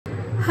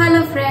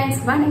friends,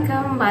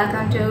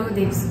 welcome to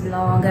this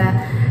vlog.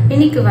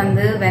 இன்னைக்கு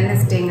வந்து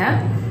Wednesdayங்க.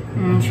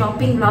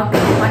 Shopping vlog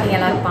கண்டிப்பா நீங்க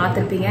எல்லாரும்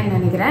பார்த்திருப்பீங்கன்னு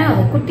நினைக்கிறேன்.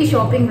 அது குட்டி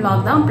ஷாப்பிங் vlog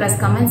தான். ப்ளஸ்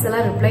கமெண்ட்ஸ்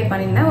எல்லாம் ரிப்ளை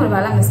பண்ணிருந்தேன். ஒரு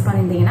வேளை மிஸ்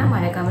பண்ணிருந்தீங்கன்னா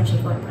மறக்காம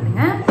செக் அவுட்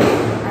பண்ணுங்க.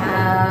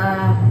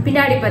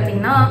 பின்னாடி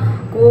பாத்தீங்கன்னா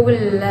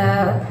கோவில்ல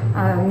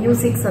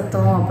மியூசிக்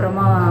சத்தம்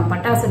அப்புறமா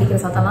பட்டாசு அடிக்கிற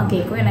சத்தம்லாம்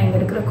கேட்கும். ஏன்னா இங்க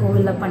இருக்கிற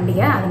கோவில்ல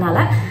பண்டிகை,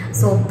 அதனால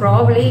ஸோ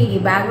ப்ராப்ளி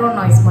பேக்ரவுண்ட்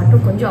நாய்ஸ்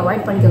மட்டும் கொஞ்சம்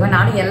அவாய்ட் பண்ணிக்கோங்க.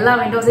 நானும் எல்லா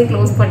விண்டோஸையும்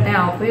க்ளோஸ் பண்ணிட்டேன்,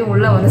 அப்பவே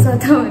உள்ள வந்து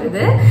சத்தம்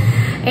வருது.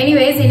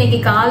 எனிவேஸ் இன்னைக்கு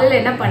காலையில்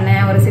என்ன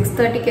பண்ணேன், ஒரு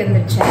 6:30க்கு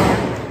இருந்துச்சேன்.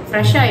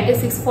 ஃப்ரெஷ் ஆகிட்டு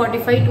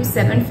 6:45 to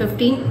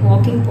 7:15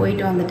 வாக்கிங்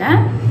போயிட்டு வந்துட்டேன்.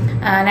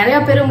 நிறையா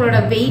பேர் உங்களோட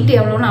வெயிட்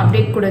எவ்வளோன்னு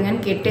அப்டேட்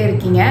கொடுங்கன்னு கேட்டே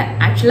இருக்கீங்க.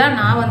 ஆக்சுவலாக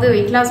நான் வந்து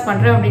வெயிட் லாஸ்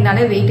பண்ணுறேன்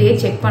அப்படின்னாலே வெயிட்டையே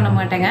செக் பண்ண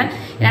மாட்டேங்க.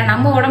 ஏன்னா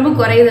நம்ம உடம்பு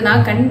குறையுதுன்னா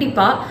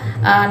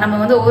கண்டிப்பாக நம்ம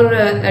வந்து ஒவ்வொரு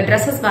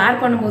ட்ரெஸ்ஸஸ்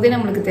வேர் பண்ணும்போதே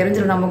நம்மளுக்கு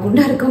தெரிஞ்சிடும் நம்ம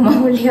குண்டா இருக்கோமா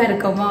ஒல்லியா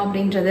இருக்கோமா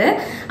அப்படின்றது.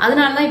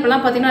 அதனால தான்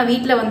இப்போலாம் பார்த்தீங்கன்னா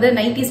வீட்டில் வந்து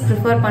நைட்டிஸ்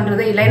ப்ரிஃபர்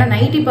பண்ணுறது இல்லை. ஏன்னா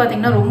நைட்டி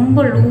பார்த்தீங்கன்னா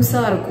ரொம்ப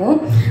லூஸாக இருக்கும்.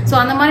 ஸோ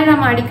அந்த மாதிரி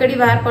நம்ம அடிக்கடி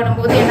வேர்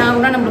பண்ணும்போது என்ன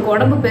ஆகும்னா நம்மளுக்கு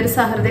உடம்பு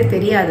பெருசாகிறதே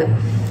தெரியாது.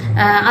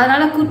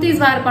 அதனால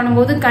குர்த்திஸ் வேர்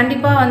பண்ணும்போது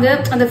கண்டிப்பா வந்து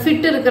அந்த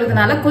ஃபிட்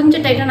இருக்கிறதுனால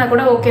கொஞ்சம் டைட்டானா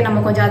கூட ஓகே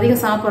நம்ம கொஞ்சம்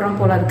அதிகம் சாப்பிட்றோம்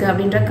போல இருக்கு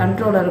அப்படின்ற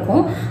கண்ட்ரோல்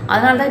இருக்கும்.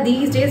 அதனாலதான்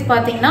தீஸ் டேஸ்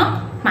பாத்தீங்கன்னா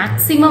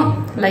மேக்சிமம்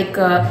லைக்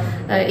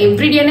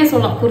எவ்ரிடேனே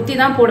சொல்லலாம் குர்த்தி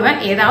தான் போடுவேன்.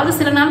 ஏதாவது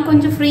சில நாள்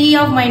கொஞ்சம் ஃப்ரீ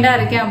ஆஃப் மைண்டா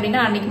இருக்கேன்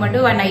அப்படின்னா அன்னைக்கு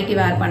மட்டும் நைட்டி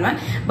வேர் பண்ணுவேன்.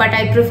 But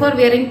I prefer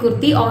wearing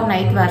kurti or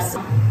night verse.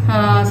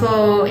 So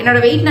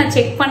என்னோட வெயிட் நான்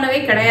செக்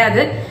பண்ணவே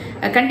கிடையாது.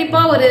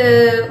 கண்டிப்பா ஒரு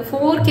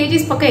 4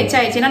 kgs பக்கம்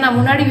எச்சாயிடுச்சு. ஏன்னா நான்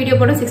முன்னாடி வீடியோ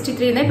போட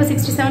 63 இருந்தேன், இப்போ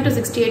 67 to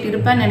 68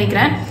 இருப்பேன்னு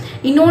நினைக்கிறேன்.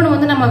 இன்னொன்று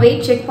வந்து நம்ம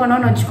வெயிட் செக்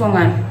பண்ணோம்னு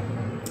வச்சுக்கோங்க,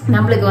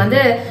 நம்மளுக்கு வந்து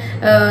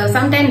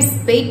சம்டைம்ஸ்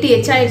வெயிட்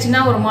எச்சாயிடுச்சுன்னா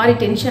ஒரு மாதிரி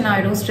டென்ஷன்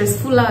ஆகிடும்,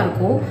 ஸ்ட்ரெஸ்ஃபுல்லாக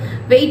இருக்கும்.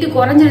 வெயிட்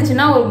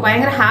குறைஞ்சிருச்சுன்னா ஒரு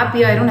பயங்கர ஹாப்பி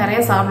ஆயிடும், நிறைய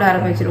சாப்பிட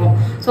ஆரம்பிச்சிருவோம்.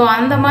 ஸோ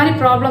அந்த மாதிரி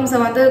ப்ராப்ளம்ஸை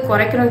வந்து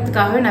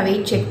குறைக்கிறதுக்காகவே நான்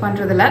வெயிட் செக்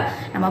பண்ணுறதில்ல.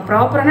 நம்ம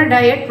ப்ராப்பரான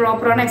டயட்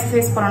ப்ராப்பரான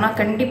எக்ஸசைஸ் பண்ணோம்னா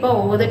கண்டிப்பாக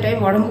ஒவ்வொரு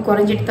டைம் உடம்பு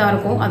குறைஞ்சிட்டு தான்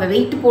இருக்கும். அதை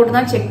வெயிட் போட்டு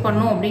தான் செக்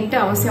பண்ணணும் அப்படின்ட்டு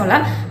அவசியம் இல்லை.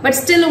 பட்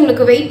ஸ்டில்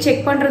உங்களுக்கு வெயிட்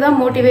செக் பண்ணுறதா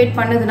மோட்டிவேட்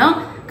பண்ணுதுன்னா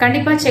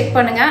கண்டிப்பா செக்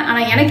பண்ணுங்க. ஆனா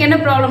எனக்கு என்ன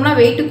ப்ராப்ளம்னா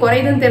வெயிட்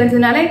குறையுதுன்னு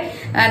தெரிஞ்சதுனாலே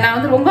நான்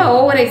வந்து ரொம்ப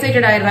ஓவர்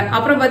எக்ஸைட்டட் ஆயிடுவேன்.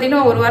 அப்புறம்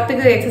பாத்தீங்கன்னா ஒரு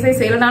வாரத்துக்கு எக்ஸசைஸ்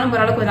செய்யலனாலும்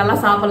பரவாயில்ல கொஞ்சம் நல்லா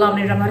சாப்பிடலாம்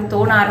அப்படின்ற மாதிரி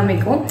தோண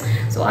ஆரம்பிக்கும்.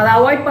 ஸோ அதை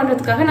அவாய்ட்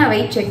பண்றதுக்காக நான்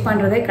வெயிட் செக்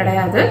பண்றதே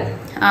கிடையாது.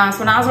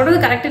 ஸோ நான் சொல்றது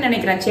கரெக்ட்னு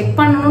நினைக்கிறேன். செக்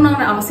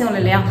பண்ணணும்னு அவசியம்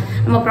இல்லை இல்லையா?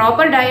 நம்ம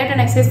proper diet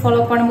and exercise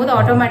follow பண்ணும்போது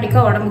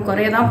ஆட்டோமேட்டிக்கா உடம்பு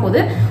குறையதான்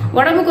போகுது.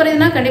 உடம்பு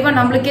குறையுதுன்னா கண்டிப்பா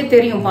நம்மளுக்கே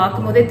தெரியும்,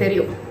 பார்க்கும்போதே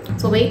தெரியும்.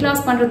 ஸோ வெயிட்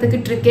லாஸ் பண்றதுக்கு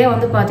ட்ரிக்கே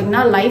வந்து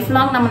பாத்தீங்கன்னா லைஃப்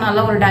லாங் நம்ம நல்ல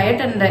ஒரு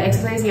டயட் அண்ட்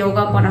எக்ஸசைஸ்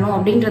யோகா பண்ணணும்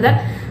அப்படின்றத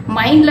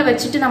மைண்ட்ல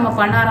வச்சுட்டு நம்ம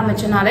பண்ண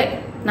ஆரம்பிச்சனாலே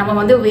நம்ம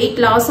வந்து வெயிட்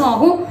லாஸும்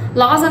ஆகும்,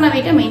 லாஸ் ஆன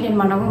வெயிட்டை மெயின்டைன்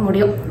பண்ணவும்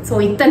முடியும். ஸோ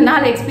இத்தனை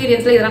நாள்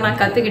எக்ஸ்பீரியன்ஸ்ல இதெல்லாம் நான்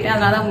கத்துக்கிட்டேன்,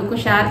 அதனால தான்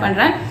உங்களுக்கும் ஷேர்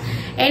பண்றேன்.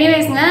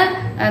 எனிவேஸ்ங்க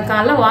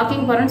காலைல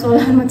வாக்கிங் போறேன்னு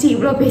சொல்ல ஆரம்பிச்சு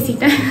இவ்வளோ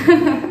பேசிட்டேன்.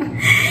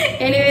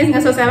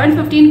 எனிவேஸ்ங்க ஸோ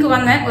 7:15க்கு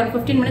வந்தேன். ஒரு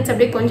 15 மினிட்ஸ்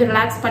அப்படியே கொஞ்சம்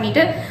ரிலாக்ஸ்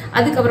பண்ணிட்டு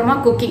அதுக்கப்புறமா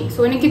குக்கிங்.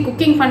 ஸோ இன்னைக்கு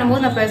குக்கிங்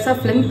பண்ணும்போது நான் பெருசாக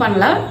ஃபிலிம்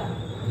பண்ணல,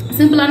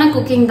 சிம்பிளான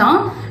குக்கிங் தான்.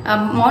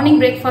 மார்னிங்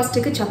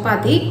பிரேக்ஃபாஸ்ட்டுக்கு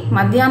சப்பாத்தி,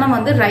 மத்தியானம்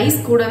வந்து ரைஸ்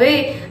கூடவே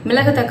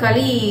மிளகு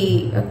தக்காளி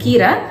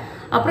கீரை,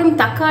 அப்புறம்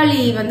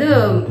தக்காளி வந்து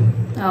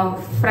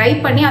ஃப்ரை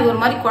பண்ணி அது ஒரு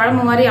மாதிரி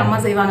குழம்பு மாதிரி அம்மா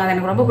செய்வாங்க. அது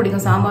எனக்கு ரொம்ப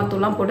பிடிக்கும், சாம்பார்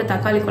தூள்லாம் போட்டு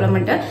தக்காளி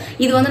குழம்புட்டு.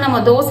 இது வந்து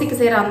நம்ம தோசைக்கு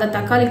செய்கிற அந்த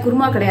தக்காளி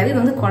குருமா கிடையாது,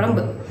 இது வந்து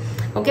குழம்பு.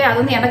 ஓகே, அது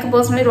வந்து எனக்கு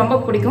பர்சனலி ரொம்ப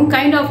பிடிக்கும்.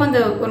 கைண்ட் ஆஃப் அந்த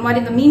ஒரு மாதிரி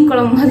இந்த மீன்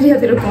குழம்பு மாதிரி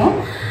அது இருக்கும்.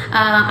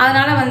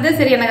 அதனால வந்து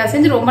சரி எனக்கு அது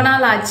செஞ்சு ரொம்ப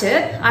நாள் ஆச்சு,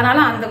 அதனால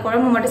அந்த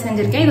குழம்பு மட்டும்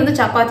செஞ்சிருக்கேன். இது வந்து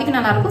சப்பாத்திக்கு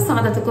நல்லா இருக்கும்,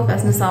 சாதத்துக்கும்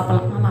பிசைஞ்சு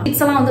சாப்பிடலாம்.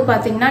 கிட்ஸ் எல்லாம் வந்து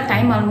பாத்தீங்கன்னா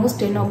டைம் ஆல்மோஸ்ட்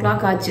 10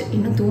 o'clock ஆச்சு,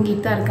 இன்னும்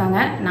தூங்கிட்டு தான் இருக்காங்க.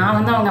 நான்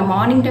வந்து அவங்க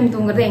மார்னிங் டைம்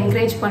தூங்குறதை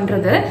என்கரேஜ்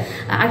பண்றது.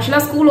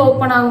 ஆக்சுவலா ஸ்கூல்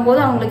ஓப்பன்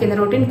ஆகும்போது அவங்களுக்கு இந்த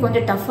ரொட்டீன்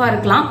கொஞ்சம் டஃபா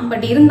இருக்கலாம்.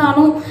 பட்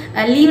இருந்தாலும்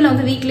லீவ்ல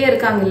வந்து வீக்லயே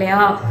இருக்காங்க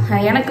இல்லையா?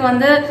 எனக்கு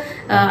வந்து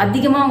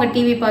அதிகமா அவங்க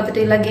டிவி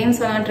பார்த்துட்டு இல்ல கேம்ஸ்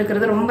விளையாண்டு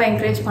இருக்கிறது ரொம்ப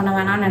என்கரேஜ் பண்ண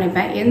வேணாம்னு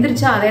நினைப்பேன்.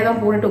 எந்திரிச்சா அதே தான்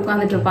போட்டுட்டு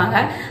உட்காந்துட்டு இருப்பாங்க.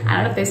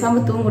 அதனால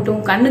பேசாம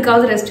தூங்கட்டும்,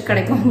 கண்ணுக்காவது ரெஸ்ட்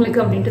கிடைக்கும்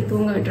உங்களுக்கு அப்படின்ட்டு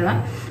தூங்க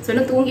விட்டுருவேன். ஸோ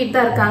இன்னும் தூங்கிட்டு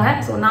தான் இருக்காங்க.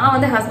 ஸோ நான்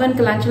வந்து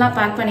ஹஸ்பண்ட்க்கு லஞ்ச்லாம்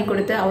பேக் பண்ணி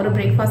கொடுத்து அவரு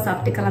பிரேக்ஃபாஸ்ட்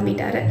சாப்பிட்டு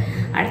கிளம்பிட்டாரு.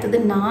 அடுத்தது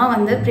நான்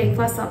வந்து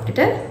பிரேக்ஃபாஸ்ட்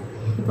சாப்பிட்டுட்டு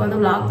இப்போ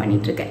வந்து விளாக்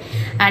பண்ணிட்டு இருக்கேன்.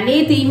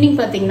 நேற்று ஈவினிங்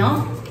பார்த்தீங்கன்னா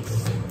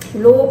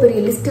இவ்வளோ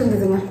பெரிய லிஸ்ட்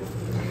இருந்ததுங்க.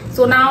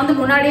 ஸோ நான் வந்து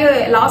முன்னாடியே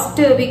லாஸ்ட்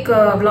வீக்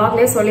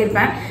விளாக்லேயே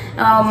சொல்லியிருப்பேன்,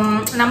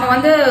 நம்ம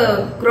வந்து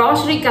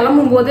கிராசரி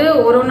கிளம்பும் போது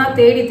ஒரு ஒன்றா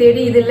தேடி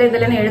தேடி இது இல்லை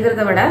இதெல்லாம்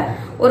எழுதுறத விட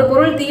ஒரு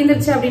பொருள்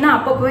தீர்ந்துருச்சு அப்படின்னா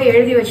அப்பப்போ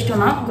எழுதி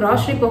வச்சிட்டோம்னா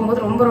கிராசரி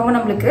போகும்போது ரொம்ப ரொம்ப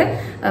நம்மளுக்கு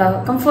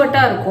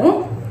கம்ஃபர்ட்டா இருக்கும்.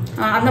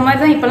 அந்த மாதிரி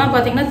தான் இப்பெல்லாம்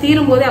பார்த்தீங்கன்னா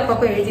தீரும் போதே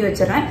அப்பப்போ எழுதி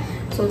வச்சிடறேன்.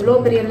 ஸோ இவ்வளோ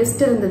பெரிய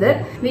லிஸ்ட் இருந்தது.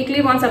 வீக்லி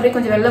ஒன்ஸ் அப்படியே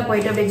கொஞ்சம் வெளில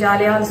போயிட்டு அப்படியே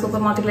ஜாலியாக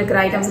சூப்பர் மார்க்கெட்டில்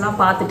இருக்கிற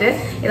ஐட்டம்ஸ்லாம் பார்த்துட்டு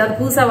ஏதாவது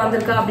புதுசாக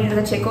வந்திருக்கா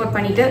அப்படின்றத செக் அவுட்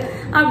பண்ணிட்டு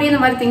அப்படியே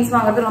இந்த மாதிரி திங்ஸ்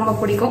வாங்குறது ரொம்ப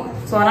பிடிக்கும்.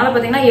 ஸோ அதனால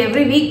பார்த்தீங்கன்னா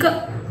எவ்ரி வீக்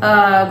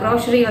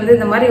கிராசரி வந்து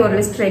இந்த மாதிரி ஒரு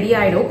லிஸ்ட் ரெடி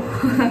ஆகிடும்.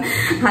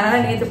 அதனால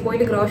நேற்று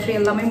போயிட்டு கிராசரி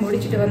எல்லாமே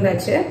முடிச்சுட்டு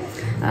வந்தாச்சு.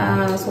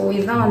 ஸோ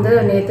இதுதான் வந்து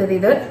நேற்று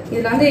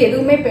இதில் வந்து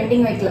எதுவுமே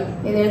பெண்டிங் வைக்கல,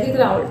 இது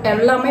எழுதிக்கிற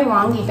எல்லாமே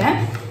வாங்கிட்டேன்.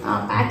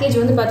 பேக்கேஜ்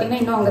வந்து பார்த்தீங்கன்னா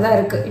இன்னும் அங்கே தான்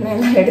இருக்குது, இன்னும்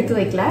எல்லாம் எடுத்து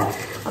வைக்கல.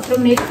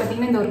 அப்புறம் நேற்று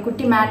பார்த்தீங்கன்னா இந்த ஒரு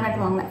குட்டி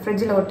மேக்னெட் வாங்கினேன்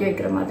ஃப்ரிட்ஜில் ஒட்டி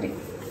வைக்கிற மாதிரி.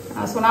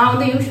 ஸோ நான்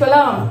வந்து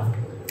யூஸ்வலாக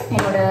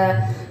என்னோட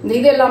இந்த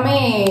இது எல்லாமே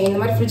இந்த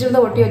மாதிரி ஃப்ரிட்ஜில்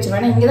தான் ஒட்டி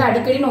வச்சுருவேன். இங்கே தான்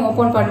அடிக்கடி நான்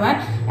ஓப்பன் பண்ணுவேன்.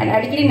 அண்ட்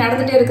அடிக்கடி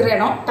நடந்துகிட்டே இருக்கிற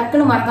இடம்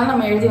டக்குன்னு மறந்தாலும்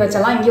நம்ம எழுதி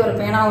வச்சலாம். இங்கே ஒரு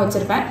பேனாவும்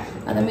வச்சுருப்பேன்.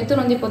 அந்த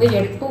மித்துன் வந்து இப்போதைக்கு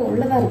எடுத்து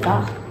உள்ளதாக இருக்கா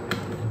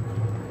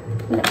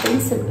இல்லை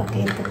பென்சில்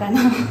பக்கம் இருக்கு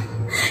பேனா.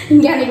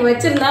 இங்கே அன்றைக்கி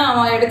வச்சுருந்தான்,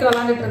 அவன் எடுத்து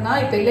விளாண்டுட்டு இருந்தான்.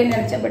 இப்போ இல்லைன்னு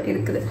நினச்சேன், பட்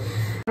இருக்குது.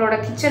 நம்மளோட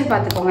கிச்சன்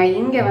பார்த்துக்கோங்க.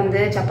 இங்கே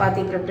வந்து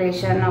சப்பாத்தி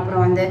ப்ரிப்ரேஷன்,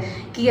 அப்புறம் வந்து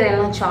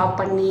கீரையெல்லாம் சாப்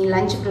பண்ணி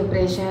லஞ்ச்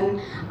ப்ரிப்ரேஷன்,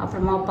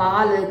 அப்புறமா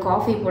பால்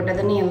காஃபி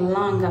போட்டதுன்னு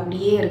எல்லாம் அங்கே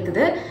அப்படியே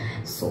இருக்குது.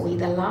 ஸோ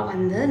இதெல்லாம்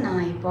வந்து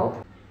நான்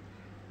இப்போது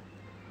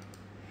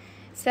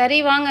சரி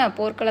வாங்க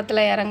போர்க்களத்தில்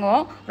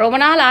இறங்குவோம். ரொம்ப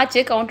நாள்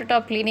ஆச்சு கவுண்டர்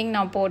டாப் க்ளீனிங்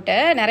நான் போட்டு.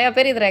 நிறையா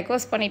பேர் இதை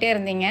ரெக்வஸ்ட் பண்ணிகிட்டே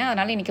இருந்தீங்க.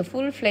 அதனால் இன்றைக்கி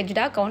full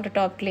ஃப்ளெஜ்டாக counter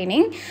top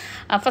cleaning.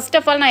 First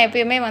of all நான்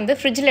எப்பயுமே வந்து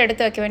ஃப்ரிட்ஜில்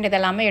எடுத்து வைக்க வேண்டியது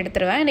எல்லாமே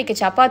எடுத்துருவேன். இன்றைக்கி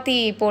சப்பாத்தி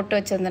போட்டு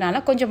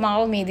வச்சிருந்தனால கொஞ்சம்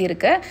மாவு மீதி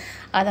இருக்குது.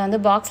 அதை வந்து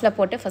பாக்ஸில்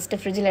போட்டு ஃபஸ்ட்டு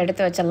ஃப்ரிட்ஜில்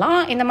எடுத்து வச்சிடலாம்.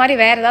 இந்த மாதிரி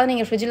வேறு ஏதாவது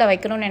நீங்கள் ஃப்ரிட்ஜில்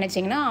வைக்கணும்னு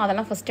நினச்சிங்கன்னா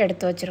அதெல்லாம் ஃபஸ்ட்டு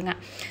எடுத்து வச்சுருங்க.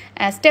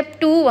 ஸ்டெப்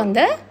 2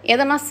 வந்து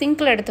எதெல்லாம்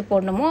சிங்கில் எடுத்து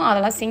போடணுமோ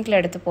அதெல்லாம் சிங்கில்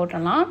எடுத்து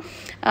போட்டுடலாம்.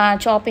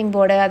 சாப்பிங்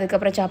போர்டு,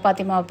 அதுக்கப்புறம்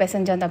சப்பாத்தி மாவு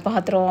பிசைஞ்ச அந்த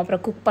பாத்திரம்,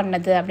 அப்புறம் குக்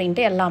பண்ணது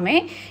அப்படின்ட்டு எல்லாமே.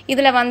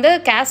 இதில் வந்து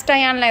கேஸ்ட்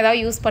அயனில்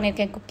ஏதாவது யூஸ்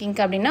பண்ணியிருக்கேன்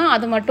குக்கிங்க்கு அப்படின்னா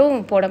அது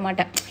மட்டும் போட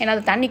மாட்டேன். ஏன்னா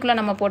அது தண்ணிக்குள்ளே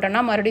நம்ம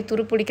போட்டோம்னா மறுபடியும்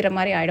துரு பிடிக்கிற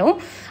மாதிரி ஆகிடும்.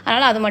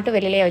 அதனால் அது மட்டும்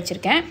வெளியிலே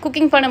வச்சுருக்கேன்.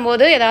 குக்கிங்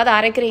பண்ணும்போது ஏதாவது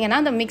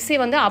அரைக்கிறீங்கன்னா அந்த மிக்ஸி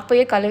வந்து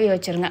அப்போயே கழுவி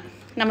வச்சுருங்க.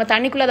 நம்ம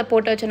தண்ணிக்குள்ளே அதை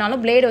போட்டு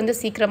வச்சனாலும் பிளேடு வந்து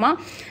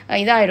சீக்கிரமாக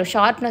இதாகிடும்,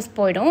 ஷார்ப்னஸ்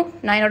போயிடும்.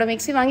 நான் என்னோடய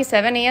மிக்ஸி வாங்கி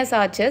 7 இயர்ஸ்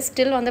ஆச்சு.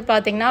 ஸ்டில் வந்து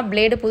பார்த்திங்கன்னா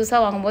பிளேடு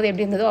புதுசாக வாங்கும்போது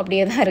எப்படி இருந்ததோ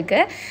அப்படியே தான்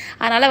இருக்குது.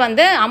 அதனால்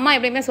வந்து அம்மா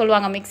எப்படியுமே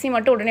சொல்லுவாங்க மிக்ஸி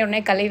மட்டும்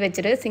உடனே கழுவி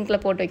வச்சுட்டு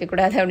சிங்கில் போட்டு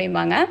வைக்கக்கூடாது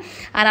அப்படிம்பாங்க.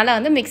 அதனால்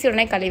வந்து மிக்ஸி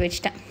உடனே கழுவி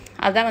வச்சுட்டேன்.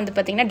 அதுதான் வந்து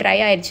பார்த்திங்கன்னா ட்ரை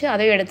ஆயிடுச்சு.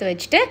 அதையும் எடுத்து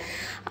வச்சுட்டு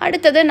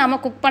அடுத்தது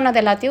நம்ம குக்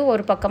பண்ணது எல்லாத்தையும்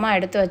ஒரு பக்கமாக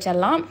எடுத்து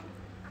வச்சிடலாம்.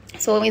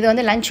 ஸோ இது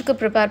வந்து லஞ்சுக்கு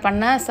ப்ரிப்பேர்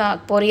பண்ண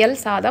பொரியல்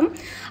சாதம்.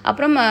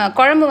 அப்புறம்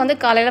குழம்பு வந்து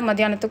காலையில்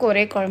மத்தியானத்துக்கு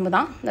ஒரே குழம்பு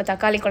தான். இந்த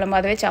தக்காளி குழம்பு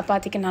அதுவே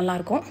சப்பாத்திக்கு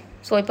நல்லாயிருக்கும்.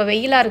 ஸோ இப்போ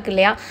வெயிலாக இருக்குது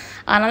இல்லையா,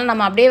 அதனால்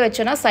நம்ம அப்படியே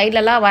வச்சோன்னா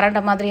சைட்லலாம்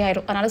வறண்ட மாதிரி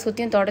ஆயிடும். அதனால்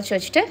சுற்றியும் தொடச்சி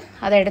வச்சுட்டு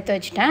அதை எடுத்து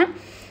வச்சுட்டேன்.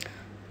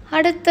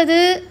 அடுத்தது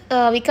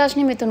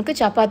விகாஷ்னி மித்துனுக்கு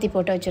சப்பாத்தி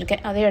போட்டு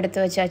வச்சுருக்கேன், அதையும் எடுத்து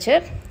வச்சாச்சு.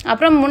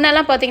 அப்புறம்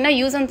முன்னெல்லாம் பார்த்திங்கன்னா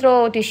use and throw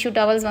tissue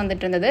towels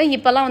வந்துட்டு இருந்தது.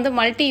 இப்போல்லாம் வந்து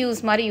மல்டி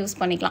யூஸ் மாதிரி யூஸ்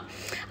பண்ணிக்கலாம்.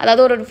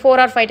 அதாவது ஒரு 4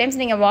 or 5 டைம்ஸ்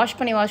நீங்கள் வாஷ்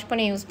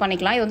பண்ணி யூஸ்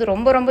பண்ணிக்கலாம். இது வந்து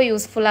ரொம்ப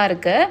யூஸ்ஃபுல்லாக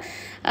இருக்குது.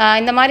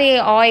 இந்த மாதிரி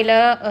ஆயிலு,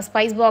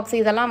 ஸ்பைஸ் பாக்ஸ்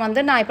இதெல்லாம்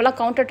வந்து நான் இப்போல்லாம்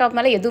கவுண்டர் டாப்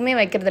மேலே எதுவுமே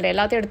வைக்கிறதில்ல.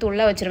 எல்லாத்தையும் எடுத்து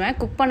உள்ளே வச்சுருவேன்.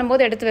 குக்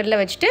பண்ணும்போது எடுத்து வெளில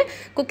வச்சுட்டு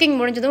குக்கிங்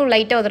முடிஞ்சதும்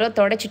லைட்டாக ஒரு தடவை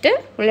தொடச்சிட்டு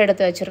உள்ளே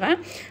எடுத்து வச்சுருவேன்.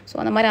 ஸோ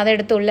அந்த மாதிரி அதை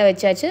எடுத்து உள்ளே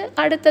வச்சாச்சு.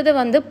 அடுத்தது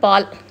வந்து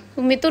பால்.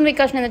 மித்துன்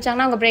விகாஷ்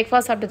நினைச்சாங்கன்னா அவங்க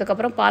பிரேக்ஃபாஸ்ட்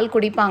சாப்பிட்டதுக்கப்புறம் பால்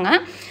குடிப்பாங்க.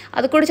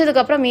 அது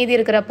குடித்ததுக்கப்புறம் மீதி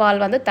இருக்கிற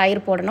பால் வந்து தயிர்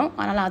போடணும்.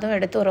 அதனால் அதுவும்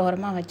எடுத்து ஒரு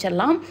ஓரமாக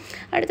வச்சிடலாம்.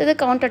 அடுத்தது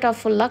கவுண்டர் டாப்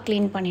ஃபுல்லாக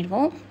க்ளீன்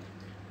பண்ணிடுவோம்.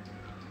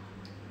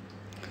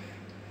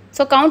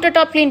 ஸோ கவுண்டர்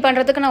டாப் க்ளீன்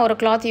பண்ணுறதுக்கு நான் ஒரு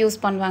கிளாத் யூஸ்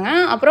பண்ணுவேங்க.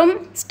 அப்புறம்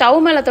ஸ்டவ்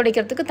மேலே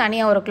துடைக்கிறதுக்கு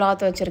தனியாக ஒரு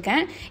கிளாத்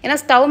வச்சுருக்கேன். ஏன்னா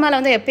ஸ்டவ் மேலே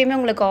வந்து எப்பயுமே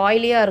உங்களுக்கு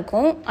ஆயிலியாக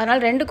இருக்கும்.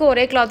 அதனால் ரெண்டுக்கும்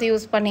ஒரே கிளாத்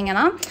யூஸ்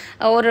பண்ணிங்கன்னா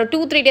ஒரு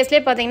 2-3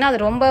 டேஸ்லேயே பார்த்தீங்கன்னா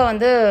அது ரொம்ப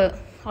வந்து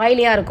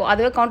ஆயிலியாக இருக்கும்.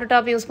 அதுவே கவுண்டர்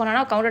டாப் யூஸ்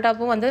பண்ணோன்னா கவுண்டர்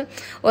டாப்பும் வந்து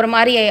ஒரு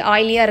மாதிரி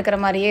ஆயிலியாக இருக்கிற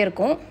மாதிரியே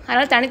இருக்கும்.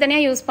 அதனால்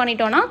தனித்தனியாக யூஸ்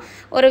பண்ணிட்டோன்னா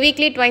ஒரு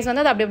வீக்லி ட்வைஸ்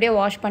வந்து அதை அப்படியே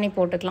வாஷ் பண்ணி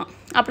போட்டுக்கலாம்.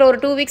 அப்புறம் ஒரு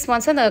 2 வீக்ஸ்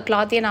ஒன்ஸ் அந்த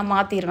கிளாத்தையே நான்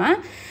மாற்றிடுவேன்.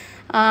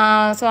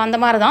 ஸோ அந்த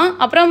மாதிரி தான்.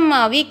 அப்புறம்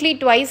வீக்லி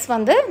ட்வைஸ்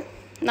வந்து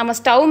நம்ம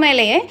ஸ்டவ்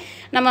மேலேயே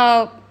நம்ம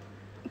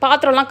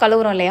பாத்திரம்லாம்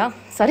கழுவுறோம் இல்லையா,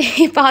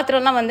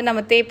 பாத்திரம்லாம் வந்து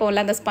நம்ம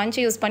தேய்ப்போம்ல, அந்த ஸ்பஞ்ச்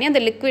யூஸ் பண்ணி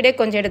அந்த லிக்விடே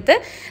கொஞ்சம் எடுத்து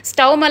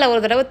ஸ்டவ் மேலே ஒரு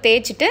தடவை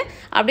தேய்ச்சிட்டு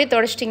அப்படியே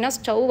தொடச்சிட்டிங்கன்னா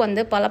ஸ்டவ்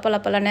வந்து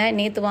பலன்னு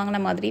நேற்று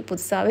வாங்கின மாதிரி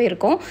புதுசாகவே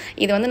இருக்கும்.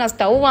 இது வந்து நான்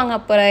ஸ்டவ் வாங்க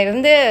அப்புறம்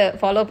இருந்து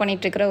ஃபாலோ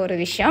பண்ணிகிட்ருக்கிற ஒரு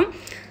விஷயம்.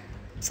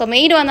 ஸோ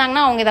மெய்டு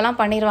வந்தாங்கன்னா அவங்க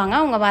இதெல்லாம் பண்ணிடுவாங்க.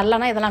 அவங்க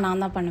வரலன்னா இதெல்லாம்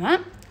நான் தான்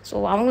பண்ணுவேன். ஸோ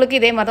அவங்களுக்கு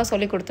இதே மாதிரி தான்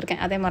சொல்லி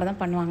கொடுத்துருக்கேன், அதே மாதிரி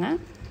தான் பண்ணுவாங்க.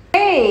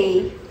 ஏய்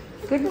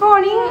குட்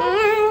மார்னிங்.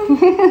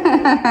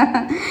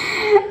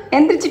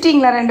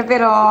 எந்திரிச்சிட்டிங்களா 2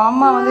 பேரும்?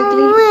 அம்மா வந்து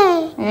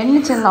என்ன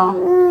செல்லம்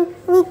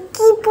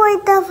விக்கி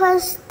போயிட்டா.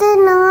 ஃபர்ஸ்ட்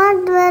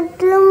நான்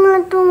பெட்ரூம்ல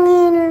தூங்கி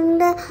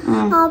இருந்தேன்.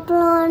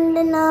 அப்புறம்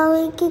வந்து நான்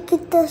விக்கி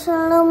கிட்ட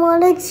சொல்லும்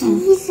போது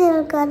சீஸ்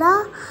இருக்கதா,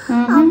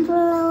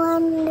 அப்புறம்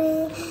வந்து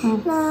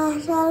நான்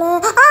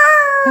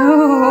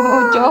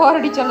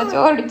சோரடி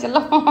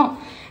சொல்லம்.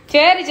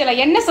 சரி சொல்ல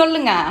என்ன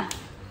சொல்லுங்க,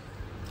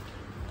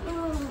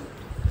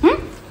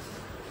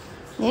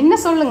 என்ன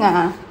சொல்லுங்க.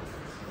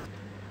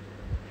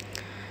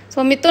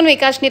 ஸோ மித்துன்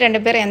விகாஷ்னி 2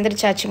 பேரும்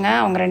எந்திரிச்சாச்சுங்க.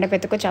 அவங்க 2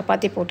 பேர்த்துக்கும்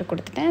சப்பாத்தி போட்டு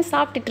கொடுத்துட்டேன்,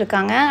 சாப்பிட்டுட்டு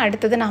இருக்காங்க.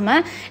 அடுத்தது நம்ம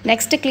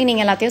நெக்ஸ்ட்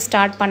க்ளீனிங் எல்லாத்தையும்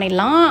ஸ்டார்ட்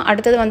பண்ணிடலாம்.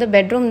 அடுத்தது வந்து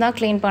பெட்ரூம் தான்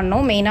க்ளீன்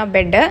பண்ணணும். மெயினாக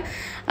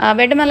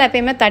பெட்டு மேலே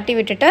எப்பயுமே தட்டி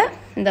விட்டுட்டு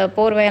இந்த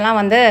போர்வையெல்லாம்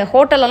வந்து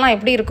ஹோட்டலெல்லாம்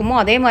எப்படி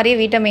இருக்குமோ அதே மாதிரியே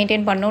வீட்டை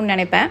மெயின்டைன் பண்ணணும்னு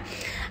நினைப்பேன்.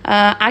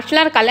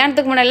 ஆக்சுவலாக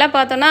கல்யாணத்துக்கு முன்னாடிலாம்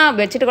பார்த்தோன்னா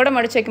பெட்ஷீட் கூட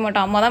மடித்து வைக்க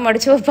மாட்டோம், அம்மா தான்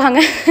மடித்து வைப்பாங்க.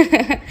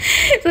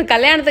 ஸோ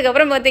கல்யாணத்துக்கு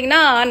அப்புறம் பார்த்திங்கன்னா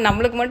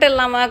நம்மளுக்கு மட்டும்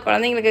இல்லாமல்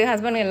குழந்தைங்களுக்கு,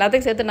 ஹஸ்பண்ட்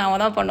எல்லாத்துக்கும் சேர்த்து நாம்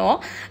தான் பண்ணுவோம்.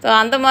 ஸோ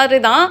அந்த மாதிரி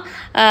தான்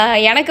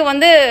எனக்கு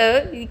வந்து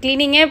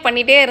க்ளீனிங்கே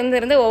பண்ணிகிட்டே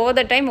இருந்து over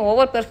the time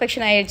over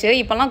perfection ஆகிடுச்சு.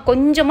 இப்போல்லாம்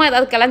கொஞ்சமாக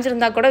ஏதாவது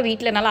கிளஞ்சிருந்தா கூட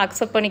வீட்டில் என்னால்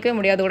அக்செப்ட் பண்ணிக்கவே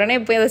முடியாது. உடனே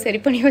போய் அதை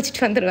சரி பண்ணி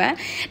வச்சுட்டு வந்துடுவேன்.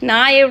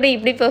 நான் எப்படி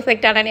இப்படி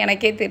பெர்ஃபெக்டானு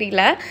எனக்கே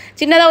தெரியல.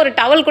 சின்னதாக ஒரு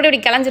டவல் கூட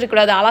இப்படி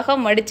கிளஞ்சிருக்கூடாது, அழகாக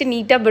மடித்து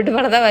நீட்டாக பெட்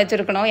மேலே தான்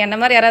வச்சுருக்கணும். என்ன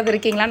மாதிரி யாராவது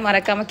இருக்கீங்களான்னு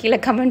மறக்காமல் மறக்காமல் கீழே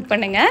கமெண்ட்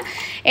பண்ணுங்கள்.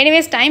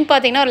 எனிவேஸ் டைம்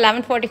பார்த்தீங்கன்னா ஒரு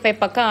 11:45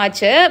 பக்கம்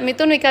ஆச்சு.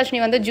 மிதுன் விகாஷினி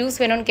வந்து ஜூஸ்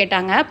வேணும்னு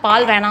கேட்டாங்க,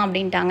 பால் வேணாம்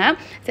அப்படின்ட்டாங்க.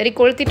 சரி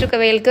கொளுத்திட்டு இருக்க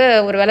வெயிலுக்கு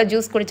ஒரு வேளை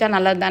ஜூஸ் குடித்தா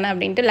நல்லது தானே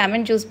அப்படின்ட்டு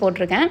லெமன் ஜூஸ்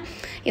போட்டிருக்கேன்.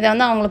 இதை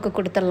வந்து அவங்களுக்கு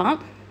கொடுத்துடலாம்.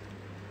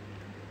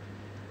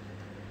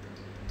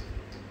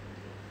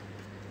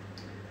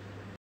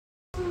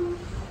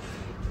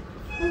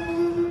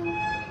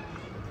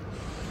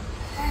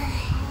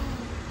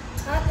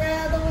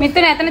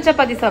 மித்தனை எத்தனை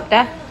சப்பாத்தி சாப்பிட்ட?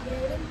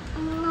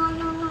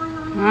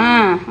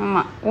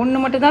 ஆமாம், ஒன்று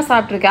மட்டும் தான்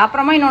சாப்பிட்ருக்கேன்.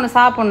 அப்புறமா இன்னொன்று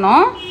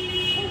சாப்பிட்ணும்.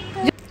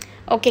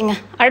 ஓகேங்க,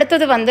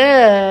 அடுத்தது வந்து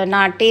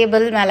நான்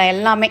டேபிள் மேலே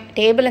எல்லாமே,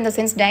 டேபிள் இந்த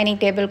sense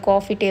dining table,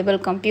 coffee table,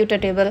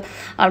 computer table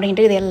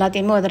அப்படின்ட்டு இது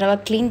எல்லாத்தையுமே ஒரு தடவை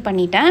க்ளீன்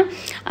பண்ணிட்டேன்.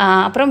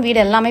 அப்புறம்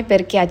வீடு எல்லாமே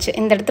பெருக்கியாச்சு.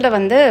 இந்த இடத்துல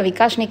வந்து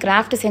விகாஷினி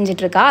கிராஃப்ட்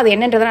செஞ்சிட்ருக்கா. அது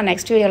என்னன்றதை நான்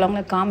நெக்ஸ்ட் வீடியோவில்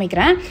உங்களுக்கு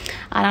காமிக்கிறேன்.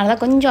 அதனால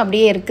தான் கொஞ்சம்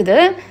அப்படியே இருக்குது.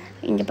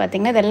 இங்கே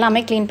பார்த்திங்கன்னா இது எல்லாமே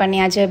க்ளீன்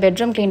பண்ணியாச்சு.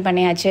 பெட்ரூம் க்ளீன்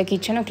பண்ணியாச்சு,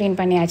 கிச்சனும் க்ளீன்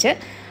பண்ணியாச்சு.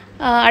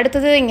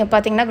 அடுத்தது இங்கே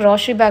பார்த்திங்கன்னா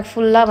க்ராசரி பேக்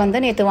ஃபுல்லாக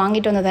வந்து நேற்று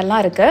வாங்கிட்டு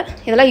வந்ததெல்லாம் இருக்குது.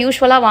 இதெல்லாம்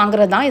யூஸ்வலாக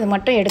வாங்குறது தான், இது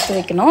மட்டும் எடுத்து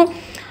வைக்கணும்.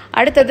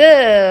 அடுத்தது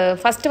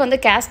ஃபஸ்ட்டு வந்து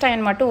கேஸ்ட்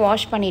அயன் மட்டும்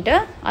வாஷ் பண்ணிவிட்டு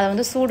அதை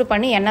வந்து சூடு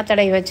பண்ணி எண்ணெய்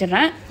தடவி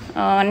வச்சிடுறேன்.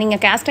 நீங்கள்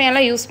கேஸ்ட்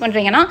அயன்லாம் யூஸ்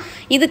பண்ணுறீங்கன்னா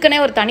இதுக்குன்னே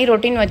ஒரு தனி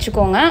ரொட்டீன்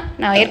வச்சுக்கோங்க.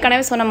 நான்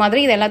ஏற்கனவே சொன்ன மாதிரி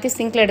இது எல்லாத்தையும்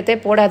சிங்கில் எடுத்தே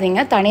போடாதீங்க,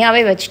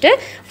 தனியாகவே வச்சுட்டு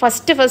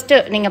ஃபஸ்ட்டு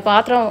நீங்கள்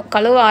பாத்திரம்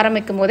கழுவ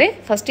ஆரம்பிக்கும் போதே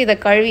ஃபஸ்ட்டு இதை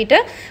கழுவிட்டு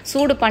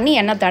சூடு பண்ணி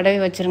எண்ணெய் தடவி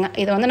வச்சுருங்க.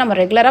 இதை வந்து நம்ம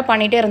ரெகுலராக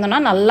பண்ணிகிட்டே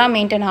இருந்தோம்னா நல்லா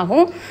மெயின்டைன்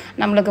ஆகும்,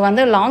 நம்மளுக்கு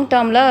வந்து லாங்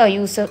டேர்மில்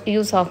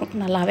யூஸ் ஆகும்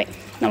நல்லாவே.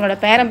 நம்மளோட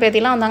பேரன்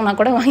பேத்திலாம் வந்தாங்கன்னா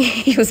கூட வாங்கி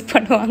யூஸ்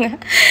பண்ணுவாங்க.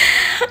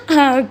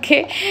 ஓகே,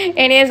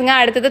 எனிவேஸ்ங்க,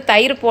 அடுத்தது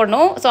தயிர்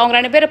போடணும். ஸோ அவங்க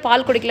 2 பேர்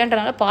பால்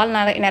குடிக்கலன்றனால பால்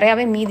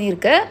நிறையாவே மீதி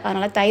இருக்குது,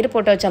 அதனால் தயிர்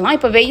போட்டு வச்சிடலாம்.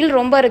 இப்போ வெயில்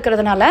ரொம்ப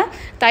இருக்கிறதுனால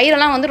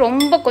தயிரெல்லாம் வந்து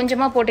ரொம்ப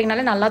கொஞ்சமாக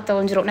போட்டிங்கனாலே நல்லா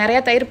துவஞ்சிரும்.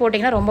 நிறையா தயிர்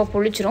போட்டிங்கன்னா ரொம்ப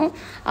புளிச்சிரும்.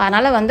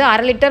 அதனால் வந்து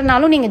 1/2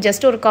 லிட்டர்னாலும் நீங்கள்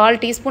ஜஸ்ட் ஒரு 1/4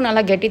 டீஸ்பூன்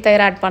நல்லா கெட்டி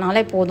தயிர் ஆட்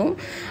பண்ணாலே போதும்,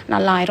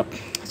 நல்லா ஆயிரும்.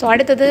 ஸோ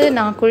அடுத்தது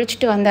நான்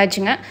குளிச்சுட்டு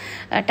வந்தாச்சுங்க.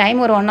 டைம்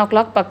ஒரு 1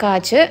 o'clock பக்கம்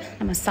ஆச்சு.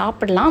 நம்ம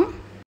சாப்பிடலாம்.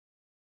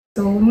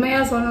 ஸோ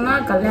உண்மையாக சொன்னோன்னா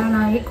கல்யாணம்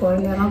ஆகி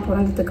குழந்தையெல்லாம்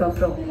பிறந்ததுக்கு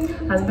அப்புறம்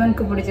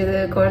ஹஸ்பண்டுக்கு பிடிச்சது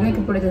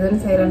குழந்தைக்கு பிடிச்சதுன்னு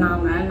செய்கிற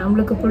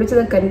நம்மளுக்கு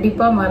பிடிச்சதை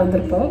கண்டிப்பாக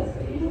மறந்துருப்போம்.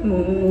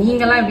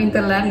 நீங்களாம் எப்படின்னு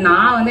தெரியல,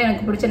 நான் வந்து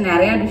எனக்கு பிடிச்ச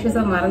நிறையா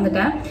டிஷ்ஷஸை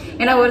மறந்துட்டேன்.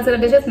 ஏன்னா ஒரு சில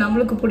டிஷ்ஷஸ்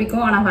நம்மளுக்கு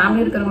பிடிக்கும், ஆனால்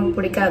ஃபேமிலி இருக்கிறவங்களுக்கு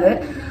பிடிக்காது.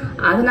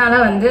 அதனால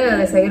வந்து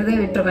அதை செய்கிறதே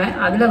விட்டுருவேன்.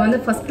 அதில் வந்து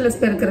ஃபர்ஸ்ட்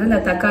லிஸ்ட்டில் இருக்கிறது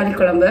இந்த தக்காளி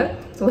குழம்பு.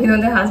 ஸோ இது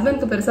வந்து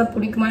ஹஸ்பண்டுக்கு பெருசாக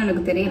பிடிக்குமான்னு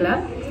எனக்கு தெரியல.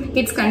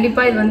 கிட்ஸ்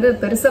கண்டிப்பாக இது வந்து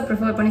பெருசாக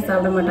ப்ரிஃபர் பண்ணி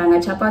சாப்பிட மாட்டாங்க,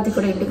 சப்பாத்தி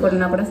கூட இட்லி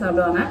கூடனா கூட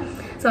சாப்பிடுவாங்க.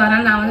 ஸோ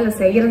அதனால் நான் வந்து இதை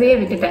செய்கிறதையே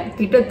விட்டுட்டேன்.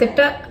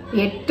 கிட்டத்தட்ட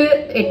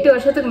 8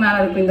 வருஷத்துக்கு மேலே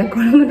இருக்கும் இந்த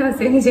குழம்பு நான்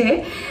செஞ்சேன்.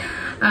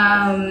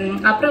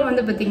 அப்புறம்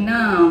வந்து பார்த்திங்கன்னா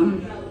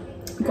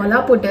கொலா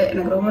போட்டு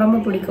எனக்கு ரொம்ப ரொம்ப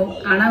பிடிக்கும்.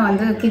 ஆனால்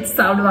வந்து கிட்ஸ்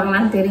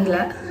சாப்பிடுவாங்களான்னு தெரியல,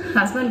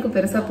 ஹஸ்பண்டுக்கு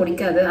பெருசாக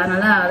பிடிக்காது.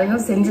 அதனால்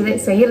அதையும்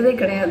செய்கிறதே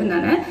கிடையாது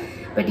நான்.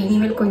 பட்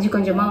இனிமேல் கொஞ்சம்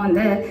கொஞ்சமாக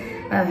வந்து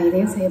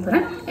இதையும் செய்ய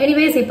போகிறேன்.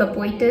 எனிவேஸ் இப்போ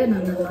போயிட்டு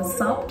நான் நல்லா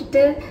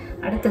சாப்பிட்டுட்டு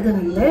அடுத்தது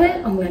வந்து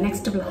உங்களை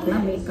நெக்ஸ்ட்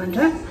வ்ளாக்லாம் வெயிட்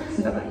பண்ணுறேன்.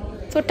 பாய்.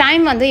 ஸோ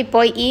டைம் வந்து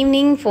இப்போ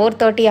ஈவினிங்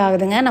 4:30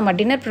 ஆகுதுங்க. நம்ம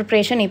டின்னர்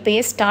ப்ரிப்ரேஷன்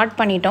இப்போயே ஸ்டார்ட்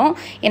பண்ணிட்டோம்.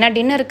 ஏன்னா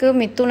டின்னருக்கு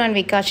மித்துன் அண்ட்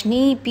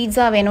விகாஷினி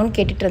பீட்சா வேணும்னு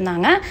கேட்டுட்டு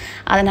இருந்தாங்க.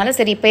 அதனால்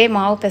சரி இப்போயே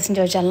மாவு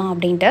பிசைஞ்சு வச்சிடலாம்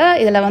அப்படின்ட்டு.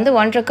 இதில் வந்து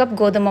 1.5 கப்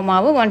கோதுமை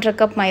மாவு, 1.5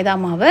 கப் மைதா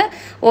மாவு,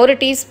 1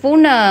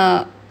 teaspoon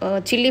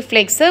chilli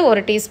flakes,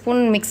 1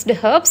 teaspoon mixed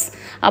herbs,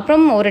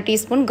 அப்புறம் 1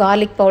 டீஸ்பூன்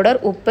கார்லிக் பவுடர்,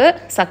 உப்பு,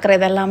 சர்க்கரை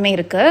இதெல்லாமே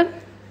இருக்குது.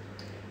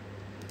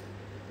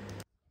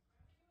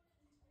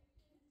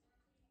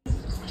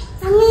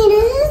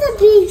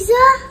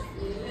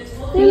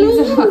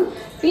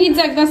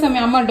 பீட்சாக்கு தான் சாமி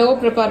அம்மா டோ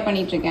ப்ரிப்பேர்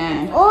பண்ணிட்டு இருக்கேன்.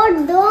 ஓ,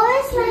 to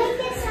is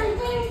like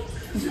something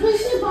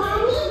squishy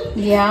balmy.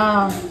 Yeah.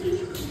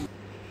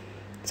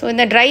 So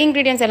இந்த ட்ரை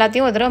இன்க்ரீடியன்ஸ்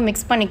எல்லாத்தையும் ஒரு தடவை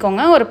மிக்ஸ்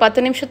பண்ணிக்கோங்க. ஒரு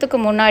 10 நிமிஷத்துக்கு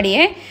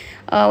முன்னாடியே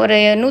ஒரு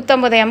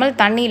 150 ml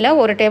தண்ணியில்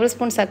 1 டேபிள்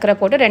ஸ்பூன் சர்க்கரை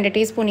போட்டு 2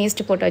 டீஸ்பூன்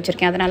ஈஸ்ட் போட்டு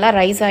வச்சுருக்கேன். அது நல்லா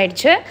ரைஸ்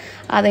ஆகிடுச்சு.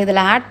 அதை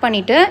இதில் ஆட்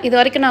பண்ணிவிட்டு, இது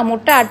வரைக்கும் நான்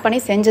முட்டை ஆட் பண்ணி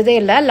செஞ்சதே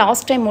இல்லை.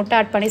 லாஸ்ட் டைம் முட்டை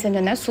ஆட் பண்ணி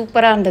செஞ்சிருந்தேன்,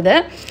 சூப்பராக இருந்தது.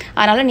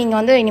 அதனால் நீங்கள்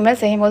வந்து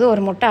இனிமேல் செய்யும்போது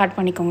ஒரு முட்டை ஆட்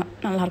பண்ணிக்கோங்க,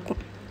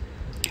 நல்லாயிருக்கும்.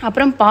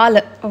 அப்புறம் பால்,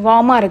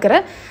 வார்மாக இருக்கிற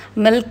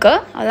மில்க்கு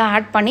அதெல்லாம்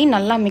ஆட் பண்ணி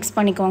நல்லா மிக்ஸ்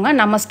பண்ணிக்கோங்க.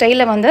 நம்ம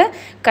ஸ்டைலில் வந்து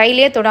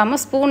கையிலே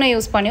தொடாமல் ஸ்பூனை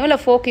யூஸ் பண்ணியோ இல்லை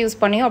ஃபோக் யூஸ்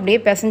பண்ணியோ அப்படியே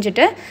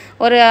பிசைஞ்சிட்டு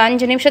ஒரு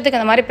 5 நிமிஷத்துக்கு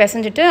அந்த மாதிரி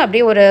பிசைஞ்சிட்டு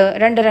அப்படியே ஒரு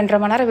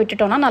 2-2.5 மணி நேரம்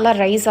விட்டுட்டோன்னா நல்லா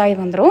ரைஸ் ஆகி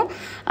வந்துடும்.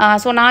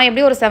 ஸோ நான்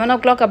எப்படி ஒரு 7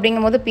 o'clock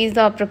அப்படிங்கும் போது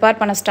பீஸா ப்ரிப்பேர்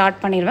பண்ண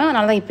ஸ்டார்ட் பண்ணிடுவேன்.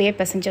 அதனால தான் இப்போயே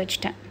பிசைஞ்சு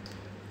வச்சுட்டேன்.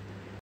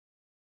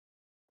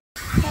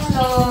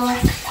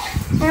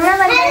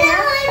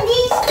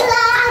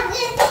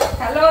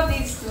 Hello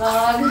this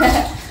vlog.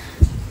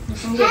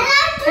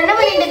 என்ன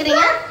பண்ணிட்டு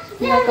இருக்கீங்க?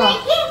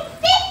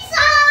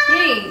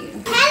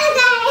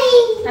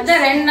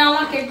 அதான் 2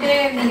 நாளா கேட்டே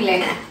இருந்தீங்களே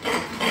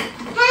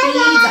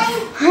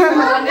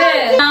வந்து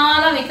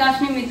நாளா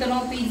விகாஷினி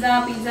மித்தனும் பீட்சா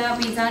பீட்சா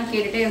பீட்சான்னு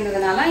கேட்டுட்டே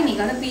இருந்ததுனால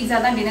இன்னைக்கு வந்து பீட்சா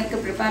தான்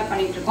டின்னருக்கு ப்ரிப்பேர்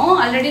பண்ணிட்டு இருக்கோம்.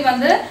 ஆல்ரெடி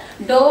வந்து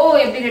டோ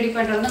எப்படி ரெடி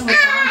பண்றதுன்னு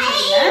உங்களுக்கு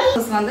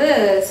காமிச்சிருக்கேன். வந்து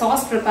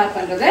சாஸ் ப்ரிப்பேர்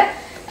பண்றது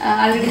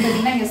ஆல்ரெடி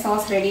பார்த்தீங்கன்னா இங்கே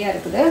சாஸ் ரெடியாக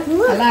இருக்குது.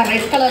 நல்லா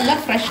ரெட்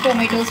கலரில் ஃப்ரெஷ்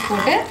டொமேட்டோஸ்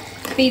போட்டு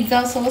பீட்சா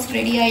சாஸ்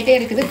ரெடி ஆகிட்டே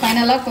இருக்குது.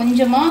 ஃபைனலாக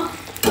கொஞ்சமாக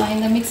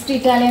இந்த மிக்ஸ்டு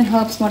இட்டாலியன்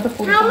ஹர்ப்ஸ் மட்டும்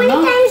போட்டுக்கலாம். How many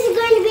times is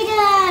going to be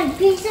the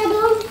pizza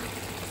dough?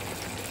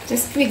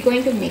 Just we're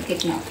going to make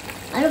it now.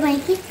 I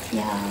like it.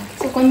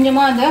 So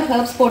கொஞ்சமாக அந்த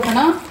ஹர்ப்ஸ்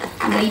போட்டோன்னா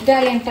அந்த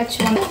இட்டாலியன் டச்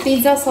வந்து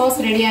பீட்சா சாஸ்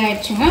ரெடி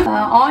ஆயிடுச்சுங்க.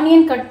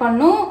 ஆனியன் கட்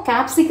பண்ணும்,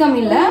 capsicum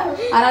இல்லை,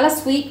 அதனால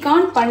sweet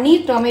corn,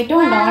 paneer, tomato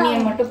and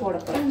onion மட்டும் போட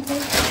போகிறேன்.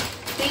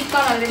 ஸ்வீட்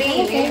கார்ன் ஆல்ரெடி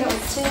வேக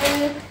வச்சு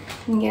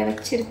இங்கே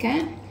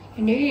வச்சுருக்கேன்.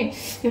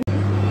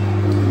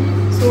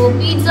 ஸோ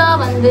பீட்சா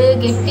வந்து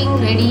கெட்டிங்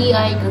ரெடி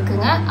ஆகிட்டு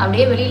இருக்குங்க.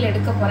 அப்படியே வெளியில்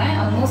எடுக்க போகிறேன்.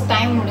 ஆல்மோஸ்ட்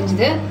டைம்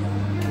முடிஞ்சுது.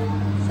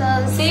 So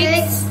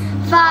 6,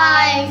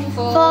 5,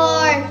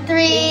 4,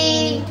 3,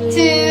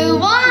 2,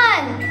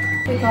 1.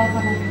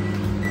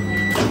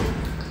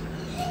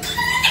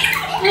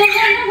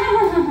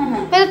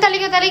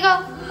 Taligo.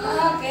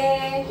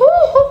 Okay.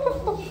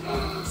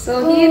 So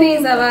here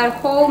is our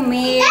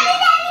homemade.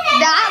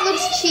 That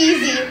looks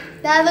cheesy.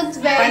 That looks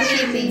very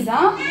cheesy. Pizza.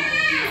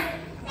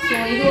 So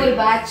this is a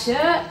batch.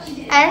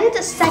 And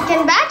the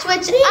second batch,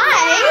 which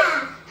I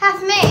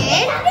have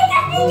made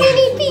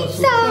mini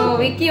pizza. So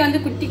Vicky வந்து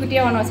குட்டி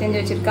குட்டியா ஒன்னு செஞ்சு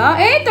வச்சிருக்கா.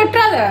 ஏய்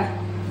தொட்றாத.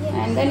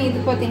 And then இது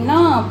பாத்தீங்கன்னா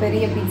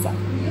பெரிய pizza.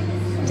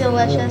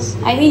 Delicious.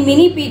 I mean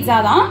mini pizza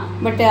தான்,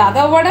 பட்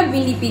அதோட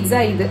mini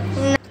pizza இது.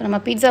 நம்ம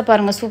பீட்சா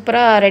பாருங்கள்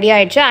சூப்பராக ரெடி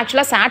ஆகிடுச்சு.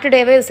 ஆக்சுவலாக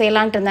சாட்டர்டேவே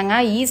செய்யலான்ட்டு இருந்தாங்க,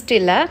 ஈஸ்ட்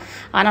இல்லை,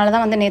 அதனால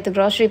தான் வந்து நேற்று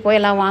க்ராசரி போய்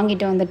எல்லாம்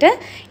வாங்கிட்டு வந்துட்டு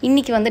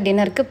இன்றைக்கி வந்து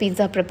டின்னருக்கு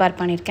பீட்சா ப்ரிப்பேர்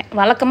பண்ணியிருக்கேன்.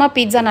 வழக்கமாக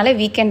பீட்சானாலே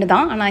வீக்கெண்டு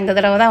தான், ஆனால் இந்த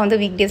தடவை தான் வந்து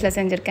வீக் டேஸில்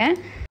செஞ்சுருக்கேன்.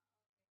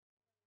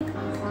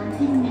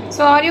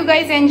 So are you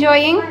guys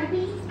enjoying?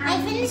 I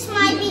finished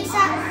my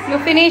pizza. You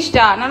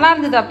ஃபினிஷ்டா? நல்லா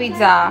இருந்ததா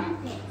பீட்சா?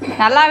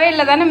 நல்லாவே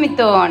இல்லை தானே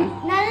மித்தோன்?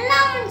 நல்லா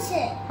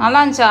இருந்துச்சு. நல்லா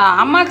இருந்துச்சா?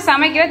 அம்மாவுக்கு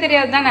சமைக்கவே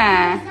தெரியாது தானே?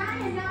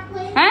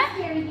 ஆ,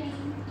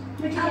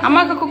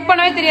 அம்மாவுக்கு குக்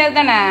பண்ணவே தெரியாது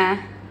தானே?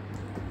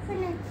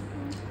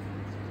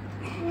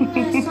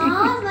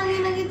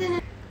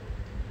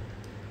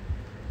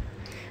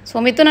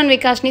 ஸோ மிதுன்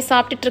விகாஷ்னி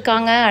சாப்பிட்டுட்டு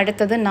இருக்காங்க.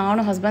 அடுத்தது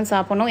நானும் ஹஸ்பண்ட்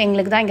சாப்பிடணும்.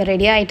 எங்களுக்கு தான் இங்கே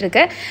ரெடி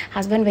ஆகிட்டுருக்கு.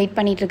 Husband wait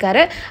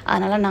பண்ணிகிட்ருக்காரு.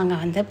 அதனால்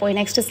நாங்கள் வந்து போய்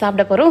நெக்ஸ்ட்டு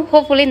சாப்பிட போகிறோம்.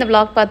 ஹோப்ஃபுல்லி இந்த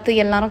vlog பார்த்து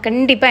எல்லாரும்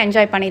கண்டிப்பாக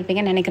என்ஜாய்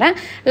பண்ணியிருப்பீங்கன்னு நினைக்கிறேன்.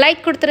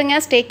 லைக் கொடுத்துருங்க.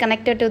 Stay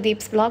connected to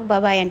தீப்ஸ் vlog.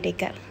 Bye and take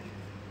care.